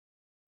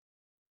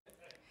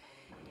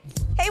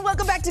Hey,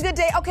 welcome back to Good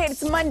Day. Okay,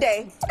 it's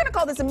Monday. We're gonna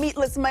call this a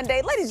Meatless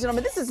Monday. Ladies and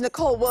gentlemen, this is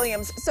Nicole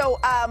Williams. So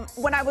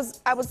when I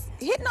was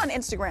hitting on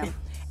Instagram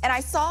and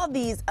I saw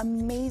these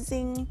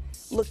amazing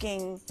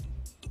looking,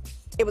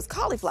 it was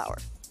cauliflower.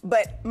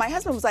 But my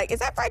husband was like, is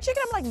that fried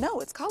chicken? I'm like, no,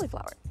 it's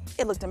cauliflower.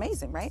 It looked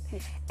amazing, right?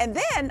 And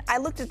then I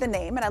looked at the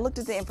name and I looked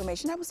at the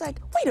information. I was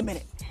like, wait a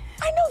minute,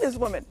 I know this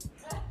woman.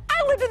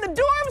 I lived in the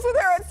dorms with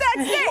her at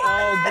Sac State.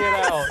 Oh, get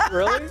out.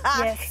 Really?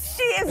 Yes.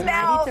 She is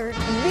now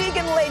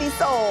Vegan Lady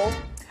Soul.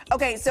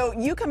 Okay, so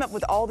you come up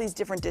with all these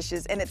different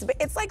dishes, and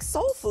it's like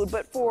soul food,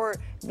 but for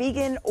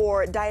vegan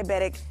or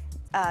diabetic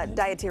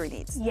dietary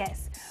needs.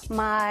 Yes.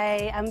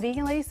 I'm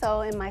Vegan Lady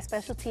Soul, and my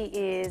specialty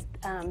is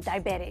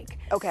diabetic.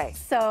 Okay.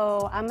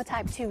 So I'm a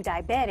type 2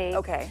 diabetic.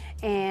 Okay.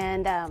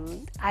 And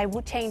I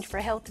would change for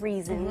health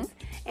reasons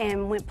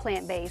and went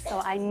plant-based. So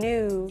I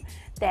knew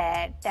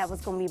that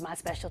was going to be my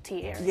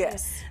specialty area.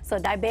 Yes. So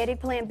diabetic,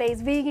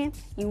 plant-based, vegan,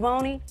 you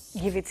want it,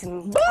 give it to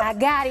me. I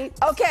got it.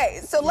 Okay,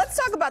 so let's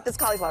talk about this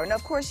cauliflower. Now,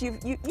 of course, you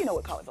know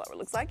what cauliflower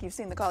looks like. You've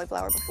seen the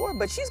cauliflower before,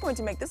 but she's going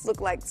to make this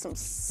look like some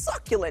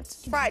succulent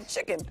fried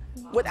chicken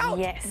without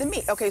the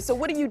meat. Okay, so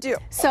what do you do?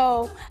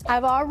 So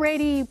I've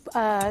already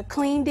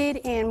cleaned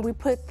it, and we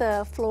put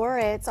the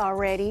florets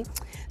already.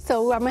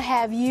 So I'm going to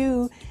have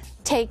you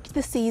take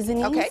the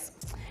seasonings. Okay.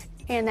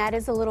 And that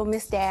is a little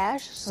Miss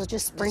Dash, so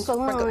just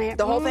sprinkle on it.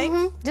 The whole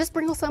thing? Just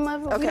sprinkle some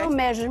of it. Okay. We don't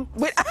measure.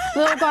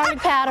 Little garlic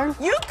powder.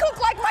 You cook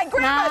like my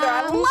grandmother.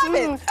 I love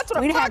it. That's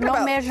what I'm talking about. We have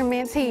no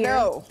measurements here.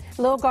 No.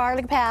 Little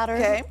garlic powder.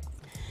 Okay.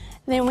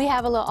 Then we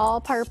have a little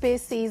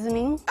all-purpose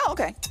seasoning. Oh,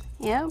 okay.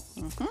 Yep.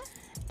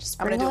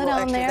 Just I'm going to do a little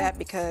extra of that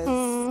because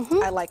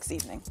I like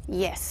seasoning.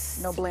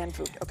 Yes. No bland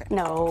food. Okay.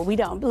 No, we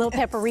don't. A little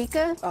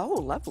paprika. Oh,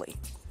 lovely.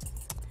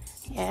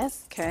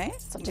 Yes. Okay.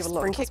 So Give just a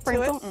little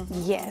sprinkle. kick to it.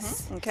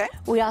 Yes. Okay.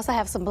 We also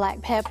have some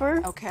black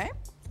pepper. Okay.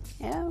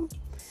 Yeah.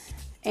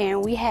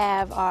 And we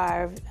have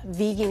our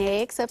vegan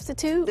egg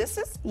substitute. This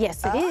is?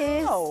 Yes, it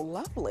is. Oh,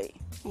 lovely.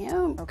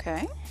 Yeah.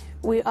 Okay.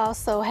 We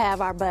also have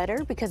our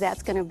butter because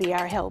that's going to be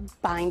our help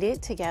bind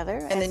it together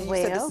as well. And then you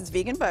said this is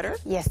vegan butter.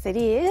 Yes, it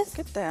is.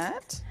 Look at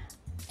that.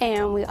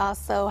 And we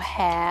also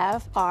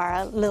have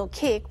our little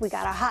kick. We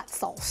got our hot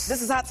sauce.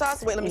 This is hot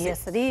sauce? Wait, let me see.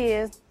 Yes, it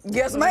is.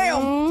 Yes,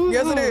 ma'am.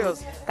 Yes, it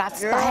is. Got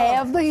to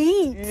have the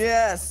heat.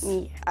 Yes.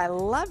 Yeah. I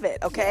love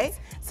it. Okay. Yes.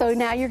 So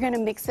now you're going to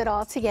mix it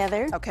all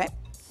together. Okay.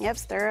 Yep,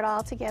 stir it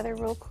all together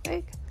real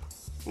quick.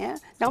 Yeah.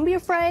 Don't be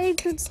afraid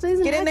to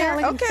season. Get in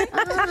there. Okay.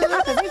 Don't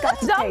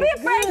be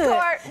afraid,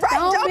 Court. Right.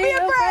 Don't be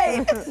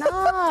afraid.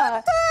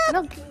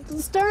 No,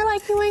 stir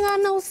like you ain't got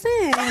no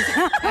sense.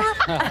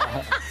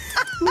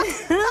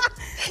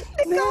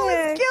 Nicole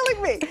is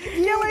killing me.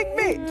 Killing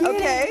me.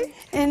 Okay.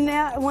 And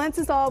now, once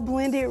it's all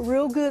blended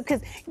real good,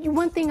 because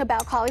one thing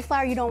about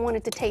cauliflower, you don't want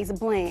it to taste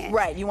bland.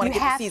 Right. You want to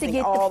get the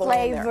seasoning all the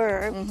way in there. You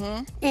have to get the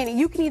flavor. And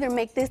you can either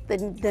make this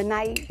the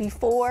night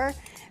before.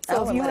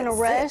 So if you're in a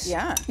rush,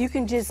 you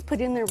can just put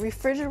it in the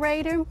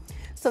refrigerator.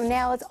 So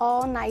now it's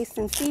all nice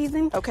and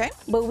seasoned. Okay.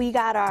 But we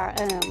got our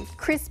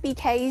crispy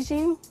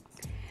Cajun.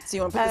 So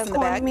you want to put this in the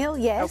bag? Cornmeal,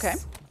 yes. Okay.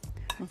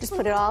 Just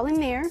put it all in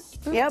there.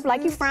 Yep,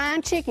 like you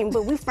frying chicken,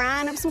 but we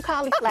frying up some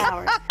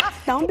cauliflower.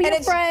 Don't be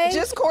afraid. It's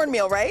just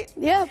cornmeal, right?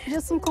 Yep,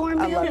 just some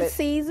cornmeal that's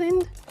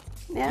seasoned.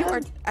 Yeah. You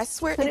are, I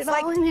swear, Put it's it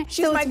like all in there.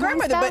 she's my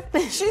grandmother,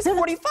 but she's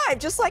 45,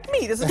 just like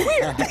me. This is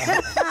weird.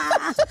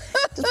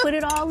 Just put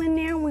it all in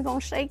there, and we're going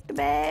to shake the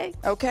bag.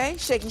 Okay,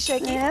 shaky,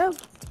 shaky. Yep,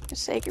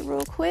 just shake it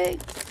real quick.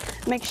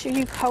 Make sure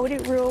you coat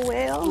it real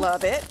well.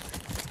 Love it.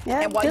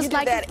 Yep, and while you do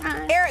like that,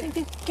 Eric,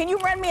 can you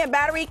run me a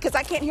battery? Because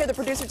I can't hear the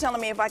producer telling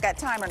me if I got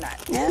time or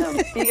not. Yeah.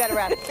 You got to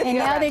run it. And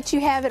now that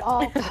you have it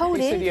all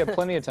coated, you said you have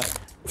plenty of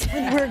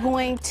time. we're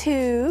going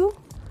to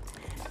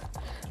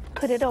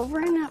put it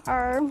over in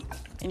our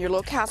in your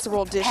little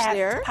casserole dish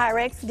there.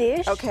 Pyrex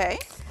dish. Okay.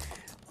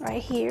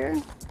 Right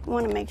here. We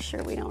want to make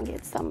sure we don't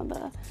get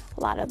a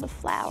lot of the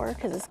flour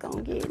because it's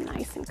going to get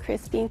nice and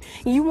crispy.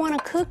 You want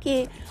to cook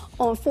it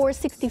on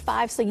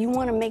 465, so you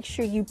want to make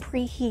sure you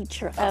preheat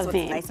your oven. So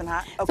it's nice and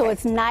hot? Okay. So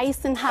it's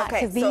nice and hot.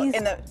 Okay, so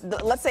in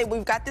let's say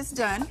we've got this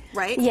done,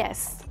 right?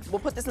 Yes. We'll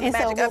put this in the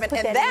magic oven,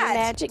 and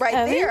that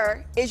right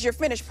there is your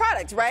finished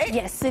product, right?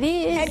 Yes, it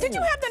is. And did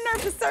you have the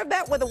nerve to serve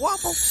that with a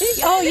waffle?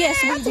 Oh,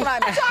 yes. That's what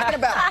I'm talking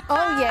about.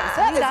 Oh, yes.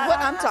 That is what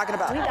I'm talking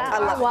about. We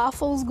got our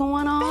waffles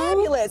going on.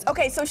 Fabulous.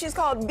 Okay, so she's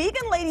called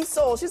Vegan Lady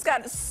Soul. She's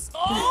got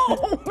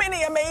so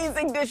many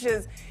amazing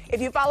dishes. If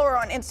you follow her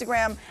on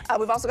Instagram,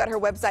 we've also got her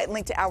website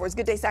linked to ours,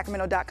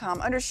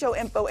 gooddaysacramento.com. Under show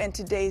info and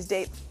today's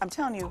date, I'm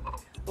telling you,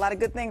 a lot of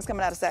good things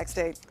coming out of Sac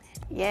State.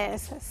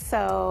 Yes.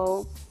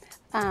 So,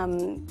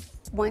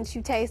 once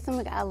you taste them,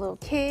 it got a little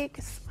kick,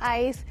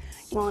 spice.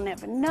 You won't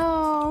ever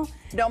know.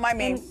 Don't mind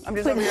me. I'm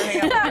just over here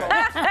hanging out with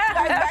you.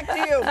 Guys, back to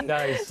you.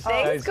 Nice.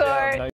 Thanks, Court.